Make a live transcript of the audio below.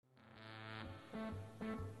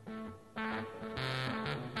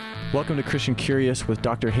Welcome to Christian Curious with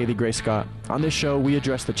Dr. Haley Gray Scott. On this show, we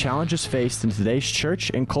address the challenges faced in today's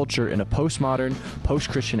church and culture in a postmodern,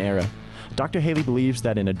 post-Christian era. Dr. Haley believes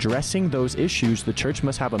that in addressing those issues, the church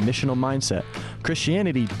must have a missional mindset.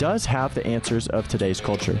 Christianity does have the answers of today's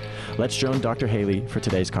culture. Let's join Dr. Haley for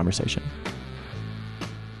today's conversation.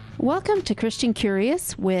 Welcome to Christian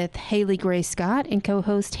Curious with Haley Gray Scott and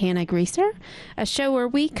co-host Hannah Greaser, a show where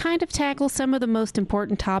we kind of tackle some of the most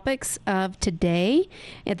important topics of today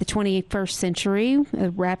at the 21st century,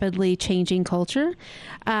 a rapidly changing culture.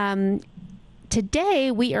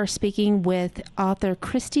 Today, we are speaking with author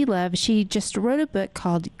Christy Love. She just wrote a book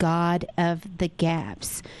called God of the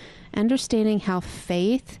Gaps, understanding how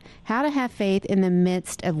to have faith in the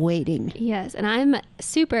midst of waiting. Yes, and I'm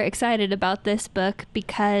super excited about this book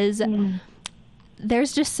because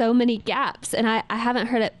there's just so many gaps, and I haven't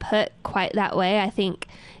heard it put quite that way. I think,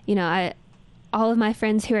 all of my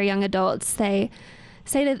friends who are young adults, they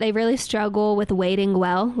say that they really struggle with waiting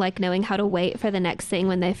well, like knowing how to wait for the next thing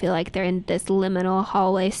when they feel like they're in this liminal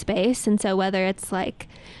hallway space. And so whether it's like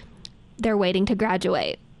they're waiting to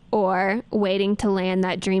graduate or waiting to land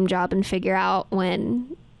that dream job and figure out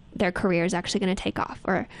when their career is actually going to take off,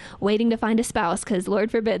 or waiting to find a spouse because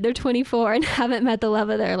Lord forbid they're 24 and haven't met the love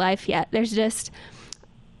of their life yet. There's just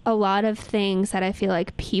a lot of things that I feel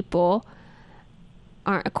like people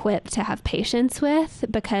aren't equipped to have patience with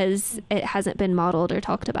because it hasn't been modeled or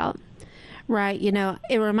talked about. Right.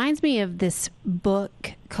 It reminds me of this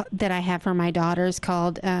book that I have for my daughters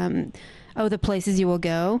called, The Places You Will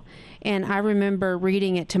Go. And I remember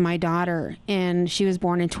reading it to my daughter, and she was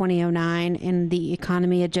born in 2009, and the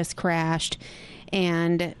economy had just crashed.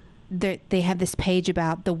 And they have this page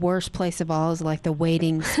about the worst place of all is like the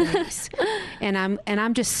waiting space. and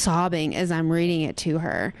I'm just sobbing as I'm reading it to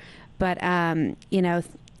her. But, I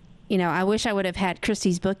wish I would have had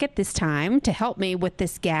Christy's book at this time to help me with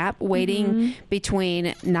this gap, waiting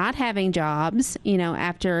between not having jobs,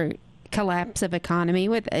 after collapse of economy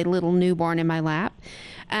with a little newborn in my lap.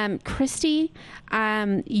 Christy,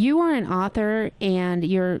 you are an author, and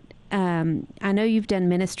I know you've done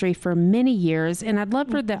ministry for many years, and I'd love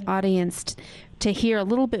for the audience to hear a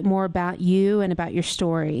little bit more about you and about your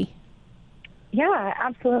story. Yeah,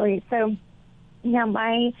 absolutely. So,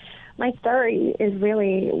 my story is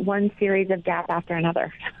really one series of gaps after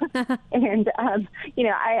another. And,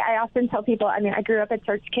 I often tell people, I grew up a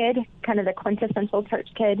church kid, kind of the quintessential church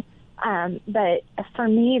kid. But for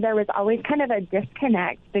me, there was always kind of a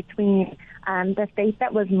disconnect between the faith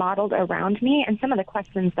that was modeled around me and some of the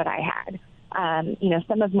questions that I had.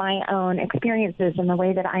 Some of my own experiences and the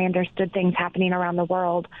way that I understood things happening around the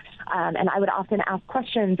world. And I would often ask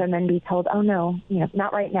questions and then be told, oh, no,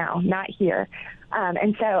 not right now, not here.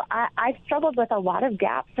 And so I've struggled with a lot of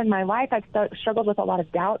gaps in my life. I've struggled with a lot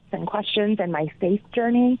of doubts and questions in my faith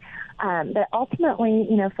journey. But ultimately,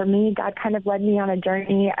 for me, God kind of led me on a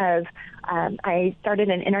journey of, I started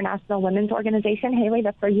an international women's organization, Haley,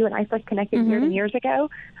 that's where you and I first connected years and years ago.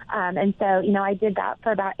 And so, I did that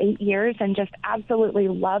for about 8 years and just absolutely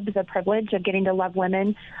loved the privilege of getting to love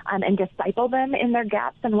women and disciple them in their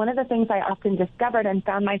gaps. And one of the things I often discovered and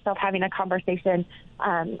found myself having a conversation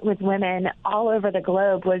with women all over the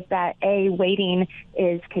globe was that, waiting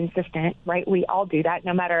is consistent, right? We all do that,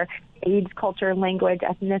 no matter age, culture, language,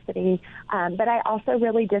 ethnicity. But I also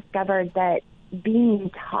really discovered that being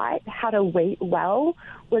taught how to wait well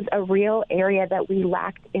was a real area that we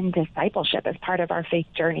lacked in discipleship as part of our faith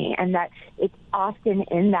journey, and that it's often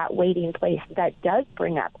in that waiting place that does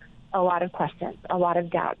bring up a lot of questions, a lot of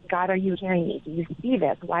doubt. God, are you hearing me? Do you see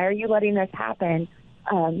this? Why are you letting this happen?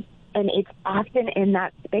 And it's often in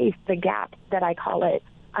that space, the gap that I call it,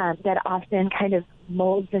 that often kind of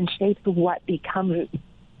molds and shapes what becomes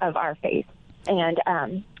of our faith.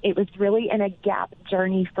 And it was really in a gap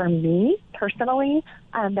journey for me personally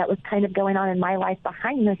that was kind of going on in my life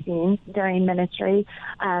behind the scenes during ministry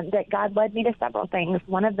that God led me to several things.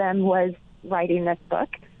 One of them was writing this book.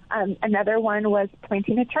 Another one was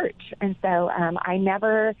planting a church. And so I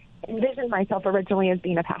never envisioned myself originally as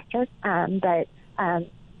being a pastor, but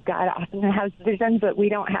God often has visions that we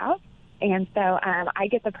don't have. And so I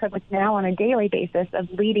get the privilege now on a daily basis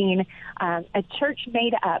of leading a church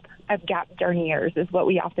made up of gap journeyers, is what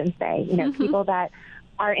we often say. People that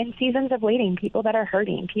are in seasons of waiting, people that are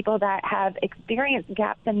hurting, people that have experienced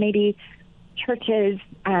gaps, and maybe churches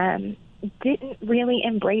didn't really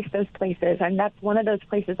embrace those places. And that's one of those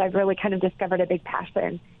places I've really kind of discovered a big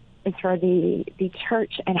passion is for the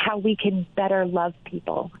church and how we can better love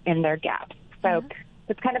people in their gaps. So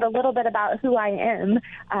it's kind of a little bit about who I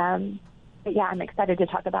am. But yeah, I'm excited to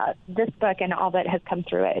talk about this book and all that has come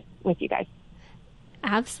through it with you guys.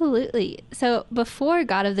 Absolutely. So before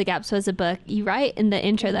God of the Gaps was a book, you write in the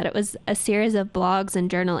intro that it was a series of blogs and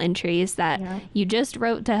journal entries that you just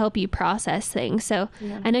wrote to help you process things. So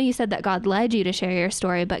I know you said that God led you to share your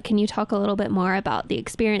story, but can you talk a little bit more about the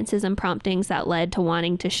experiences and promptings that led to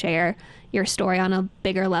wanting to share your story on a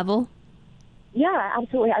bigger level? Yeah,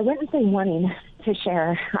 absolutely. I wouldn't say wanting to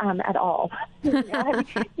share at all.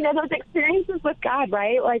 Those experiences with God,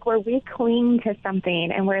 right? Like where we cling to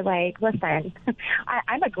something and we're like, listen,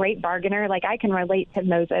 I'm a great bargainer. Like I can relate to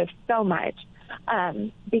Moses so much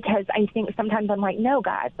because I think sometimes I'm like, no,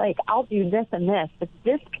 God, like I'll do this and this, but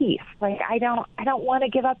this piece, like I don't want to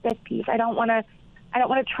give up this piece. I don't want to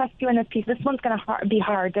trust you in this piece. This one's going to be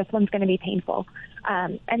hard. This one's going to be painful.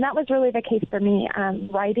 And that was really the case for me.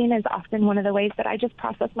 Writing is often one of the ways that I just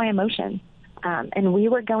process my emotions. And we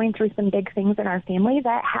were going through some big things in our family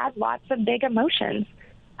that had lots of big emotions.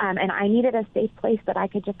 And I needed a safe place that I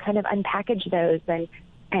could just kind of unpackage those and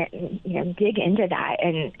dig into that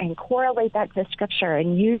and correlate that to Scripture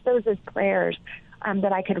and use those as prayers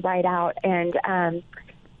that I could write out. And,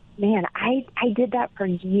 man, I did that for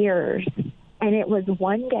years. And it was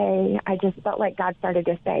one day I just felt like God started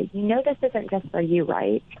to say, this isn't just for you,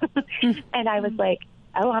 right? And I was like,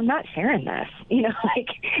 oh, I'm not sharing this. It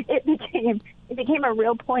became a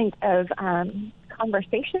real point of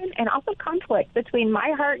conversation and also conflict between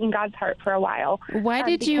my heart and God's heart for a while. Why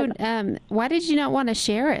did you not want to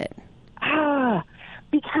share it?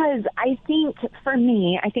 Because I think for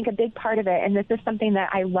me, a big part of it, and this is something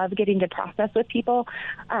that I love getting to process with people,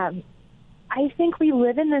 I think we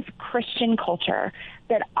live in this Christian culture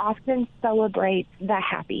that often celebrates the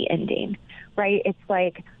happy ending, right? It's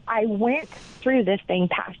like, I went through this thing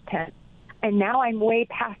past tense, and now I'm way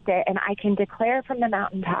past it, and I can declare from the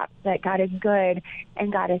mountaintop that God is good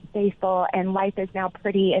and God is faithful, and life is now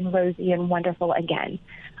pretty and rosy and wonderful again.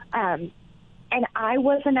 And I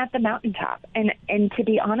wasn't at the mountaintop. And to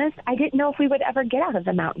be honest, I didn't know if we would ever get out of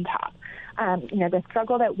the mountaintop. The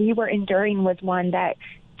struggle that we were enduring was one that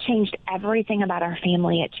changed everything about our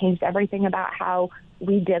family. It changed everything about how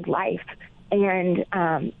we did life. And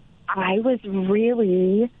I was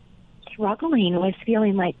really struggling with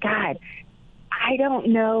feeling like, God, I don't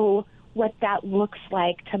know what that looks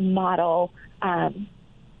like to model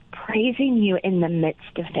praising you in the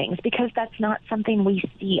midst of things, because that's not something we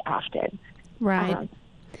see often. Right.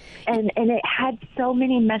 And it had so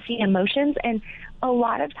many messy emotions. And a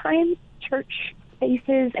lot of times church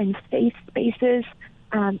spaces and faith spaces,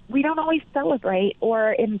 we don't always celebrate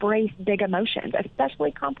or embrace big emotions,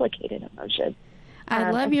 especially complicated emotions.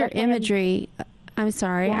 I love your imagery. I'm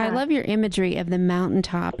sorry. Yeah. I love your imagery of the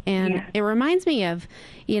mountaintop. And it reminds me of,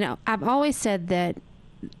 I've always said that,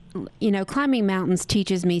 climbing mountains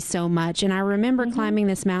teaches me so much. And I remember climbing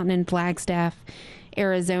this mountain in Flagstaff,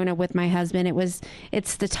 Arizona with my husband.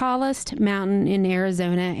 It's the tallest mountain in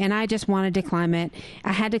Arizona, and I just wanted to climb it.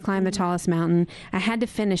 I had to climb the tallest mountain. I had to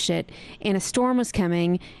finish it, and a storm was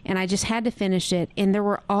coming, and I just had to finish it. And there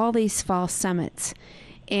were all these false summits,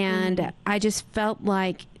 and I just felt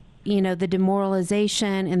like, the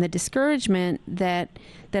demoralization and the discouragement that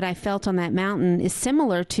I felt on that mountain is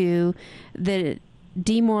similar to the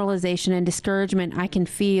demoralization and discouragement I can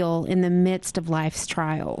feel in the midst of life's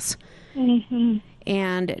trials.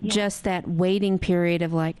 And just that waiting period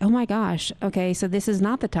of like, oh my gosh, okay, so this is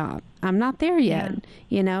not the top. I'm not there yet,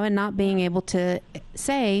 and not being able to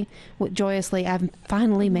say joyously, I've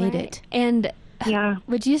finally made it. And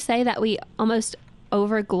would you say that we almost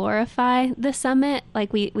over glorify the summit?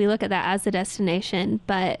 Like we look at that as the destination,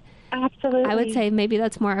 but absolutely, I would say maybe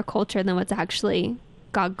that's more a culture than what's actually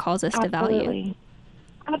God calls us to value.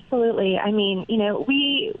 Absolutely. I mean,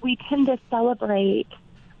 we tend to celebrate,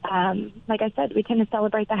 like I said, we tend to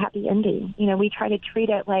celebrate the happy ending. We try to treat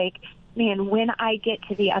it like, man, when I get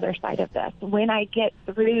to the other side of this, when I get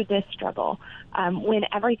through this struggle, when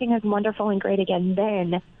everything is wonderful and great again,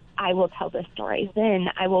 then I will tell this story. Then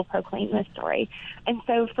I will proclaim this story. And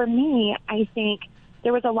so for me, I think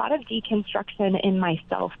there was a lot of deconstruction in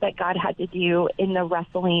myself that God had to do in the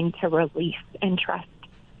wrestling to release and trust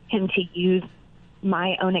Him to use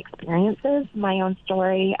my own experiences, my own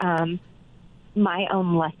story, my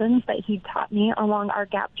own lessons that He taught me along our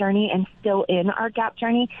gap journey and still in our gap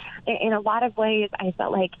journey. In a lot of ways, I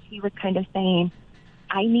felt like He was kind of saying,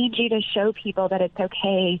 I need you to show people that it's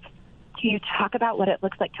okay to talk about what it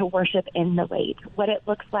looks like to worship in the wait, what it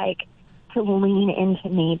looks like to lean into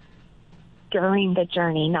me during the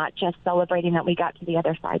journey, not just celebrating that we got to the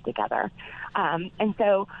other side together. And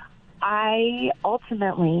so I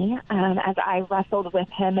ultimately, as I wrestled with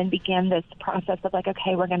him and began this process of like,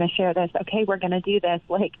 okay, we're going to share this. Okay, we're going to do this.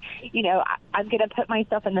 Like, I'm going to put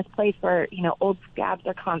myself in this place where, old scabs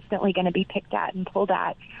are constantly going to be picked at and pulled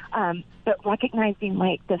at. But recognizing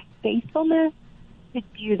like the faithfulness to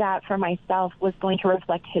do that for myself was going to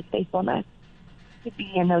reflect his faithfulness to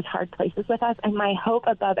be in those hard places with us. And my hope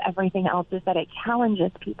above everything else is that it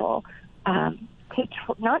challenges people to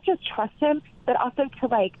not just trust him, but also to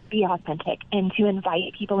like be authentic and to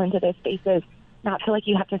invite people into those spaces, not feel like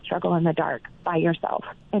you have to struggle in the dark by yourself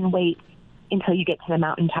and wait until you get to the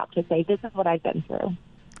mountaintop to say, this is what I've been through.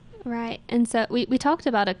 Right. And so we talked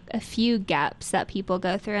about a few gaps that people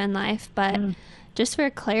go through in life, but just for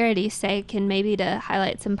clarity's sake, and maybe to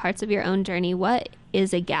highlight some parts of your own journey, what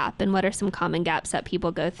is a gap and what are some common gaps that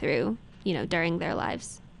people go through, during their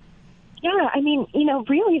lives? Yeah, I mean,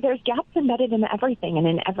 really there's gaps embedded in everything and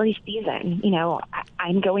in every season.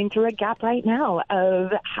 I'm going through a gap right now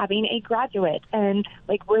of having a graduate and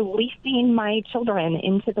like releasing my children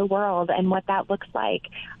into the world and what that looks like.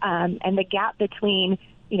 And the gap between,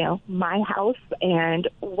 my house and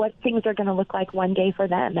what things are going to look like one day for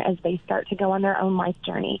them as they start to go on their own life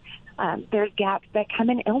journey. There's gaps that come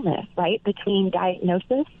in illness, right, between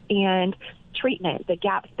diagnosis and treatment, the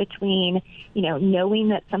gaps between, knowing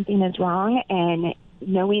that something is wrong and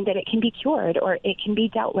knowing that it can be cured or it can be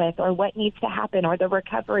dealt with or what needs to happen or the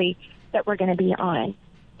recovery that we're going to be on.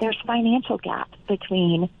 There's financial gaps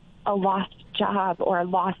between a lost job or a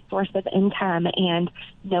lost source of income and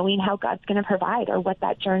knowing how God's going to provide or what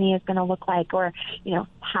that journey is going to look like or,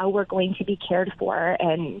 how we're going to be cared for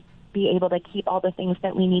and be able to keep all the things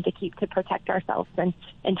that we need to keep to protect ourselves and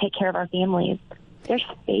take care of our families. There's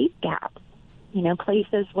faith gaps,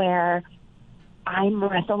 places where I'm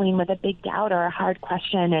wrestling with a big doubt or a hard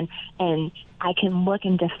question and I can look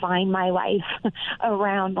and define my life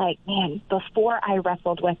around like, man, before I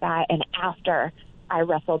wrestled with that and after I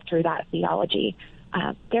wrestled through that theology.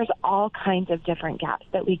 There's all kinds of different gaps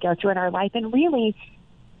that we go through in our life. And really,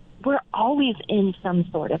 we're always in some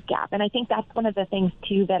sort of gap. And I think that's one of the things,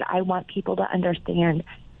 too, that I want people to understand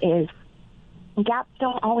is gaps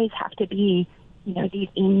don't always have to be, these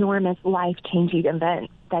enormous life-changing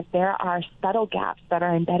events, that there are subtle gaps that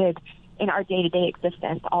are embedded in our day-to-day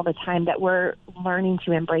existence all the time that we're learning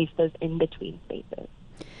to embrace those in-between spaces.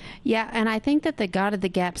 Yeah, and I think that the God of the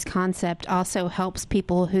Gaps concept also helps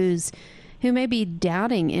people who may be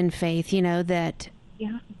doubting in faith, that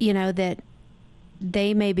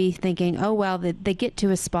they may be thinking, oh, well, that they get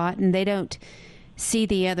to a spot and they don't see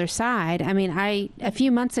the other side. I mean, a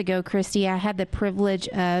few months ago, Christy, I had the privilege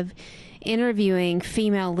of interviewing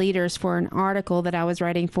female leaders for an article that I was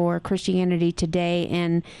writing for Christianity Today,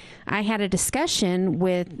 and I had a discussion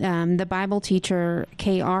with the Bible teacher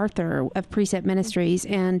Kay Arthur of Precept Ministries,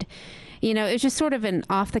 and it was just sort of an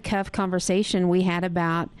off-the-cuff conversation we had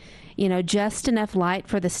about just enough light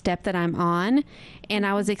for the step that I'm on, and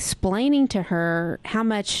I was explaining to her how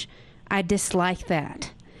much I dislike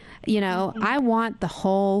that. I want the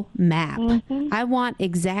whole map. I want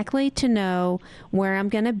exactly to know where I'm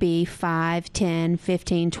going to be 5, 10,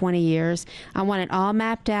 15, 20 years. I want it all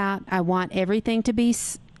mapped out. I want everything to be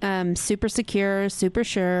super secure, super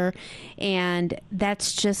sure. And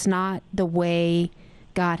that's just not the way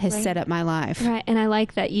God has set up my life. Right. And I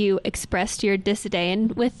like that you expressed your disdain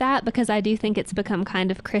with that, because I do think it's become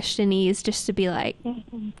kind of Christianese just to be like,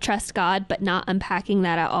 trust God, but not unpacking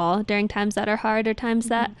that at all during times that are hard or times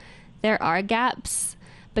that there are gaps,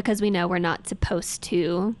 because we know we're not supposed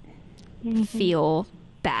to feel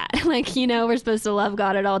bad. Like, we're supposed to love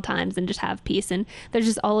God at all times and just have peace. And there's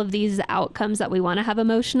just all of these outcomes that we want to have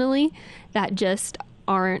emotionally that just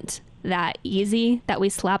aren't that easy, that we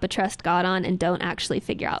slap a trust God on and don't actually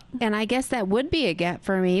figure out. And I guess that would be a gap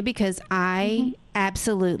for me, because I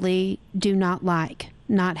absolutely do not like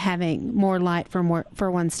not having more light for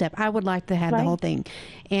one step. I would like to have the whole thing.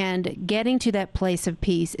 And getting to that place of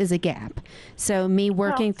peace is a gap. So me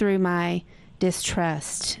working through my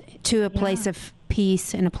distrust to a place of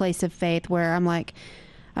peace and a place of faith where I'm like,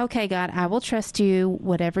 okay, God, I will trust you,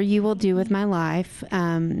 whatever you will do with my life,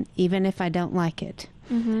 even if I don't like it.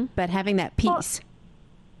 But having that peace.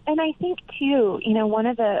 And I think too, one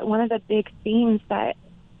of the big themes that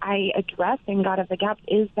I address in God of the Gaps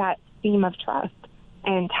is that theme of trust.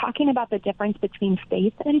 And talking about the difference between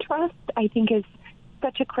faith and trust, I think, is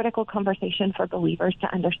such a critical conversation for believers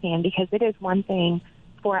to understand, because it is one thing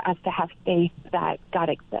for us to have faith that God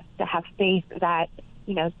exists, to have faith that,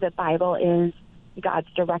 the Bible is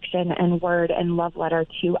God's direction and word and love letter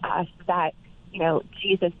to us, that,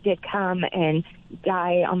 Jesus did come and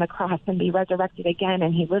die on the cross and be resurrected again,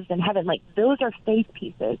 and he lives in heaven. Like, those are faith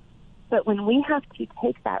pieces. But when we have to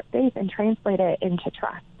take that faith and translate it into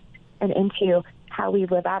trust and into how we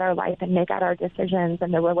live out our life and make out our decisions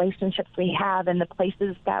and the relationships we have and the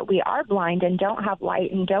places that we are blind and don't have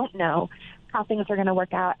light and don't know how things are going to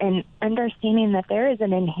work out, and understanding that there is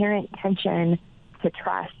an inherent tension to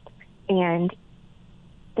trust and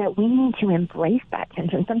that we need to embrace that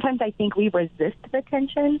tension. Sometimes I think we resist the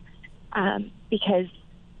tension because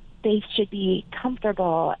they should be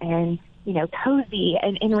comfortable and, cozy.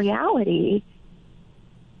 And in reality,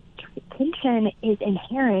 tension is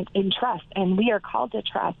inherent in trust, and we are called to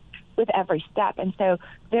trust with every step. And so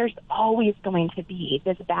there's always going to be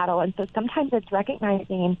this battle. And so sometimes it's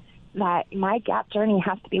recognizing that my gap journey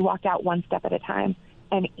has to be walked out one step at a time.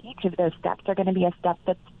 And each of those steps are going to be a step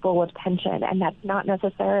that's full of tension. And that's not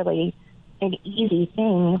necessarily an easy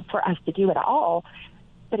thing for us to do at all.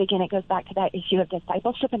 But again, it goes back to that issue of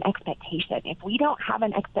discipleship and expectation. If we don't have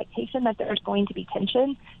an expectation that there's going to be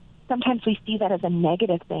tension, sometimes we see that as a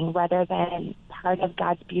negative thing rather than part of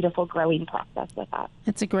God's beautiful growing process with us.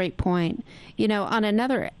 That's a great point. On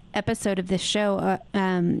another episode of this show,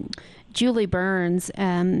 Julie Burns,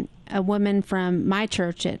 a woman from my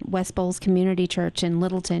church at West Bowles Community Church in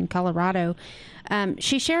Littleton, Colorado,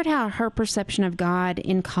 she shared how her perception of God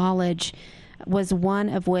in college was one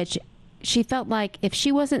of which she felt like if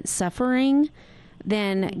she wasn't suffering,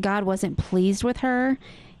 then God wasn't pleased with her.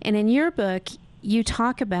 And in your book, you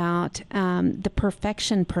talk about the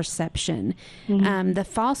perfection perception, the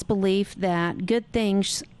false belief that good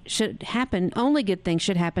things should happen, only good things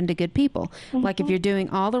should happen to good people. Like if you're doing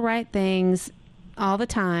all the right things all the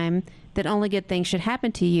time, that only good things should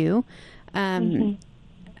happen to you.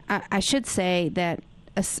 I should say that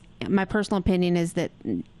my personal opinion is that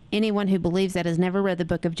anyone who believes that has never read the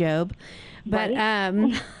book of Job. But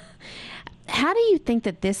how do you think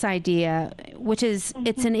that this idea, which is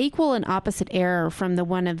it's an equal and opposite error from the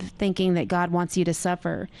one of thinking that God wants you to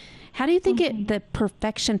suffer, how do you think the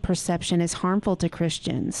perfection perception is harmful to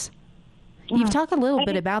Christians? You've talked a little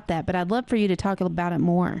bit about that, but I'd love for you to talk about it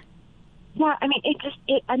more. Yeah, I mean,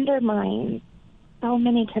 it undermines so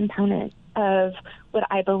many components of what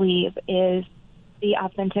I believe is the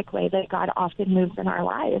authentic way that God often moves in our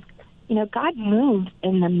lives. God moves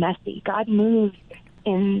in the messy. God moves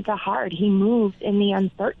in the hard. He moves in the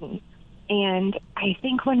uncertain. And I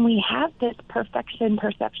think when we have this perfection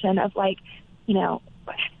perception of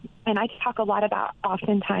and I talk a lot about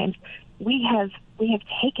oftentimes we have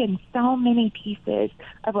taken so many pieces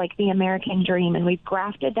of the American dream and we've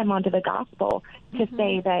grafted them onto the gospel to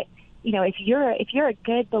say that, if you're a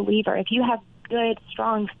good believer, if you have good,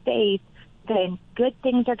 strong faith, then good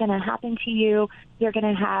things are going to happen to you. You're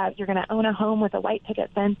going to own a home with a white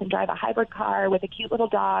picket fence and drive a hybrid car with a cute little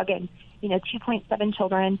dog and, 2.7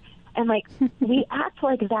 children. And we act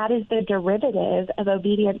like that is the derivative of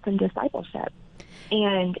obedience and discipleship.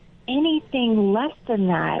 And anything less than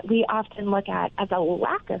that, we often look at as a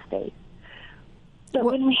lack of faith. But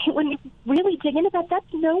when we really dig into that,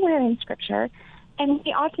 that's nowhere in Scripture. And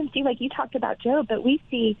we often see, like you talked about Job, but we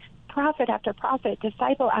see prophet after prophet,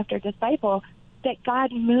 disciple after disciple, that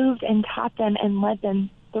God moved and taught them and led them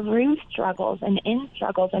through struggles and in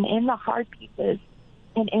the hard pieces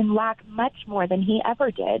and in lack much more than he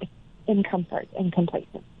ever did in comfort and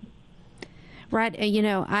complacency. Right.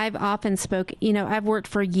 I've often I've worked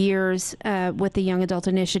for years with the Young Adult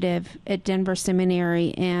Initiative at Denver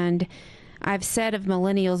Seminary, and I've said of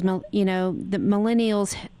millennials, the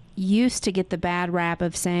millennials used to get the bad rap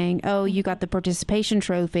of saying, oh, you got the participation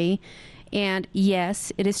trophy. And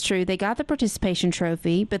yes, it is true. They got the participation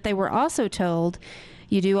trophy, but they were also told,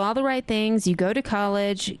 you do all the right things, you go to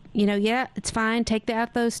college, yeah, it's fine. Take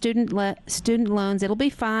out those student loans. It'll be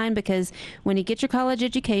fine because when you get your college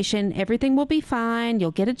education, everything will be fine.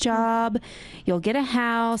 You'll get a job, you'll get a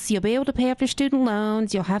house, you'll be able to pay off your student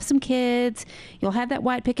loans, you'll have some kids, you'll have that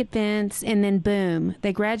white picket fence, and then boom,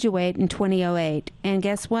 they graduate in 2008. And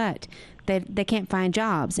guess what? They can't find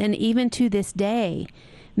jobs. And even to this day,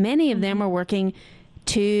 many of them are working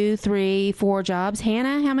 2, 3, 4 jobs.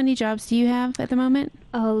 Hannah, how many jobs do you have at the moment?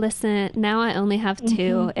 Oh, listen, now I only have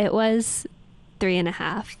 2. It was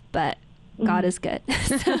 3.5, but God is good.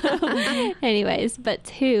 So, anyways, but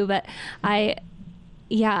 2. But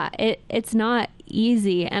it's not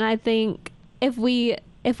easy. And I think if we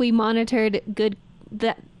monitored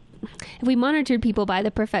people by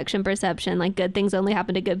the perfection perception, like good things only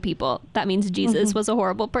happen to good people, that means Jesus was a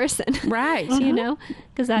horrible person. Right.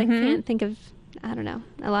 Because I can't think of, I don't know,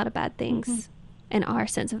 a lot of bad things in our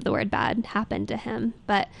sense of the word bad happened to him.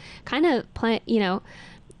 But kind of,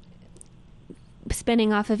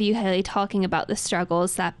 spinning off of you, Haley, talking about the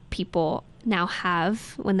struggles that people now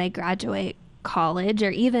have when they graduate college,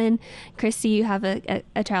 or even, Christy, you have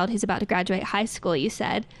a child who's about to graduate high school, you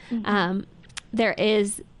said. There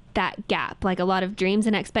is that gap, like a lot of dreams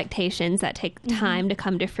and expectations that take time to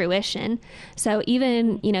come to fruition. So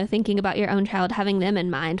even, thinking about your own child, having them in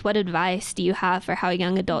mind, what advice do you have for how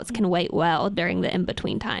young adults can wait well during the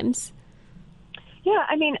in-between times? Yeah,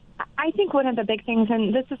 I mean, I think one of the big things,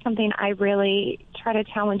 and this is something I really try to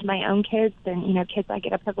challenge my own kids and, kids I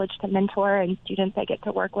get a privilege to mentor and students I get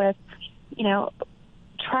to work with,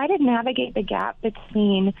 try to navigate the gap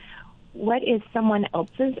between what is someone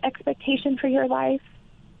else's expectation for your life,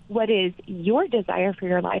 what is your desire for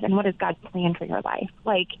your life, and what is God's plan for your life.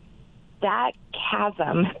 Like that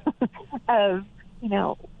chasm of,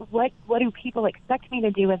 what do people expect me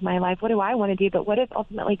to do with my life? What do I want to do? But what is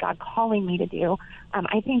ultimately God calling me to do?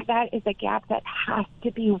 I think that is a gap that has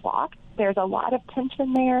to be walked. There's a lot of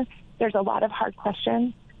tension there. There's a lot of hard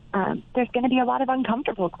questions. There's going to be a lot of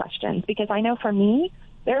uncomfortable questions, because I know for me,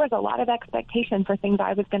 there was a lot of expectation for things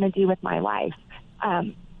I was going to do with my life.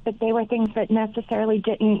 But they were things that necessarily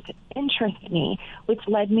didn't interest me, which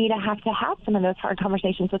led me to have some of those hard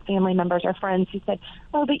conversations with family members or friends who said,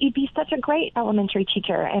 oh, but you'd be such a great elementary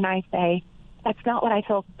teacher. And I say, that's not what I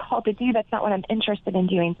feel called to do. That's not what I'm interested in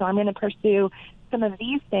doing. So I'm going to pursue some of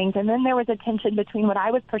these things. And then there was a tension between what I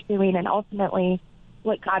was pursuing and ultimately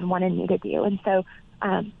what God wanted me to do. And so,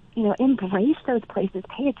 embrace those places,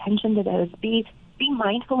 pay attention to those, be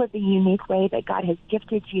mindful of the unique way that God has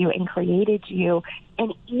gifted you and created you.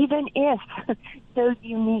 And even if those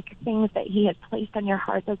unique things that he has placed on your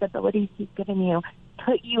heart, those abilities he's given you,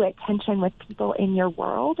 put you at tension with people in your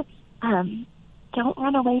world, don't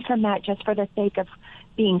run away from that just for the sake of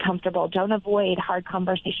being comfortable. Don't avoid hard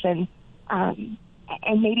conversations, and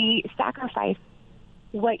maybe sacrifice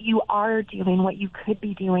what you are doing, what you could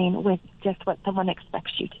be doing with just what someone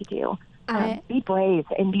expects you to do. Be brave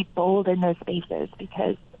and be bold in those spaces,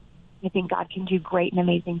 because I think God can do great and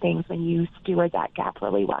amazing things when you steward that gap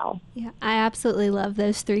really well. Yeah, I absolutely love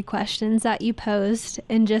those 3 questions that you posed,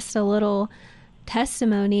 and just a little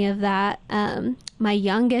testimony of that. My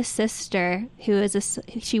youngest sister, she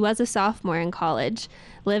was a sophomore in college,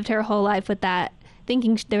 lived her whole life with that,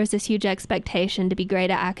 thinking there was this huge expectation to be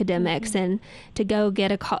great at academics and to go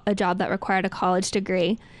get a job that required a college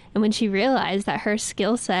degree. And when she realized that her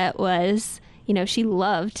skill set was, she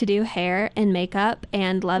loved to do hair and makeup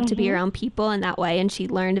and loved to be around people in that way, and she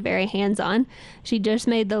learned very hands-on, she just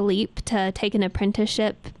made the leap to take an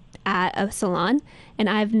apprenticeship at a salon. And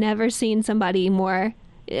I've never seen somebody a more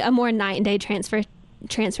night and day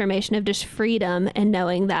transformation of just freedom and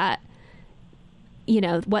knowing that,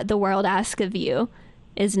 what the world asks of you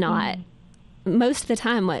is not most of the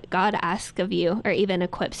time what God asks of you or even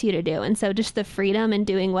equips you to do. And so just the freedom and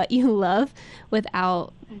doing what you love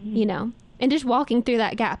without, and just walking through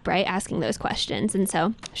that gap, right? Asking those questions. And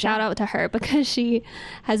so shout out to her, because she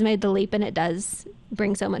has made the leap, and it does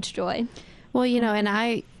bring so much joy. Well, and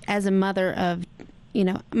I, as a mother of,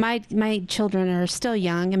 my children are still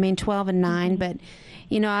young. 12 and 9, but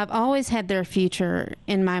I've always had their future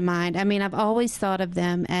in my mind. I've always thought of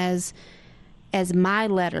them as my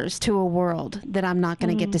letters to a world that I'm not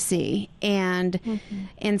going to get to see. And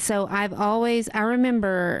so I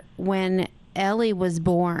remember when Ellie was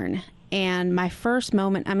born, and my first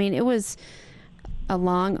moment, it was a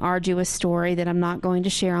long, arduous story that I'm not going to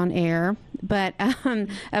share on air, but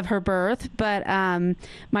of her birth. But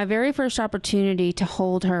my very first opportunity to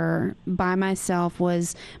hold her by myself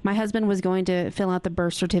was my husband was going to fill out the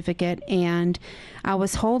birth certificate, and I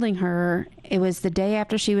was holding her. It was the day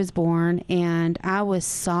after she was born, and I was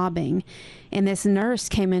sobbing. And this nurse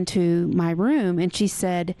came into my room, and she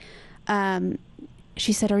said, "Are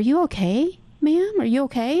you okay, ma'am? Are you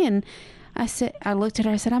okay?" And I looked at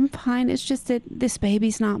her, I said, "I'm fine. It's just that this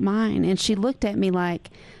baby's not mine." And she looked at me like,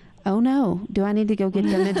 "Oh no, do I need to go get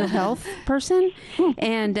the mental health person?"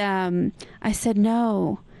 And I said,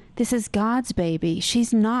 "No, this is God's baby.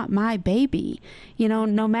 She's not my baby.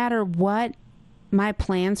 No matter what my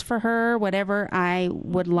plans for her, whatever I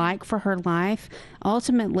would like for her life,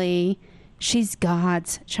 ultimately she's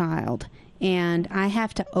God's child. And I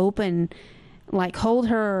have to hold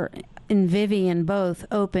her and Vivian both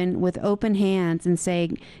with open hands and say,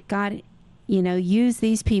 God, use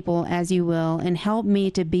these people as you will, and help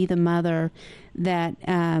me to be the mother that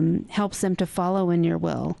helps them to follow in your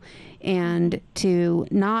will, and to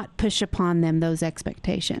not push upon them those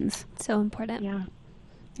expectations." So important. Yeah.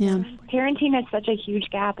 Parenting is such a huge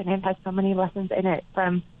gap, and it has so many lessons in it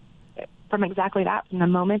from exactly that, from the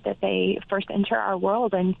moment that they first enter our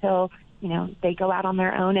world until, they go out on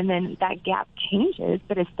their own, and then that gap changes,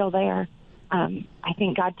 but it's still there. I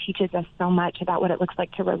think God teaches us so much about what it looks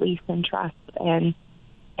like to release and trust and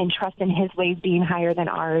trust in his ways being higher than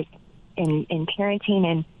ours in parenting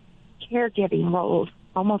and caregiving roles,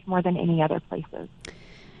 almost more than any other places.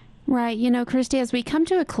 Right. You know, Christy, as we come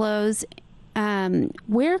to a close,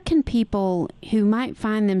 where can people who might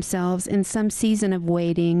find themselves in some season of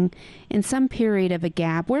waiting, in some period of a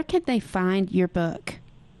gap, where can they find your book?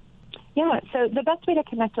 Yeah, so the best way to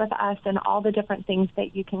connect with us and all the different things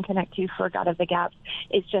that you can connect to for God of the Gaps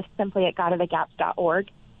is just simply at godofthegaps.org.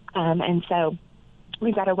 And so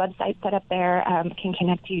we've got a website set up there, can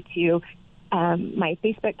connect you to my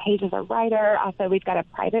Facebook page as a writer. Also, we've got a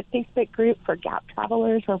private Facebook group for Gap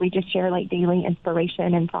travelers where we just share like daily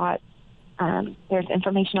inspiration and thoughts. There's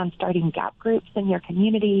information on starting Gap groups in your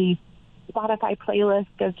community, Spotify playlist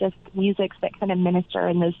of just music that kind of minister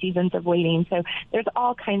in those seasons of waiting. So there's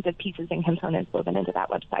all kinds of pieces and components woven into that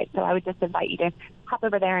website. So I would just invite you to hop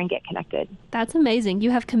over there and get connected. That's amazing.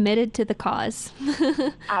 You have committed to the cause.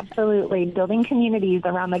 Absolutely. Building communities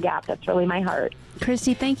around the Gap. That's really my heart.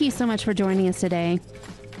 Christy, thank you so much for joining us today.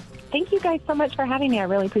 Thank you guys so much for having me. I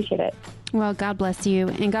really appreciate it. Well, God bless you.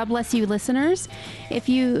 And God bless you, listeners. If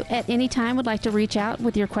you at any time would like to reach out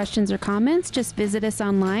with your questions or comments, just visit us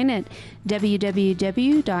online at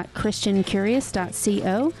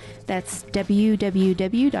www.christiancurious.co. That's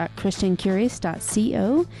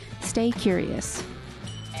www.christiancurious.co. Stay curious.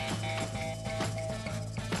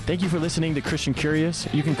 Thank you for listening to Christian Curious.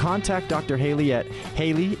 You can contact Dr. Halee at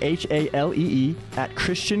Halee, Halee, at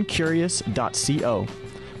christiancurious.co.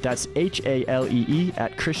 That's Halee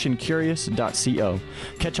at christiancurious.co.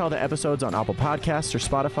 Catch all the episodes on Apple Podcasts or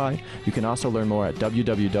Spotify. You can also learn more at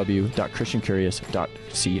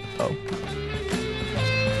www.christiancurious.co.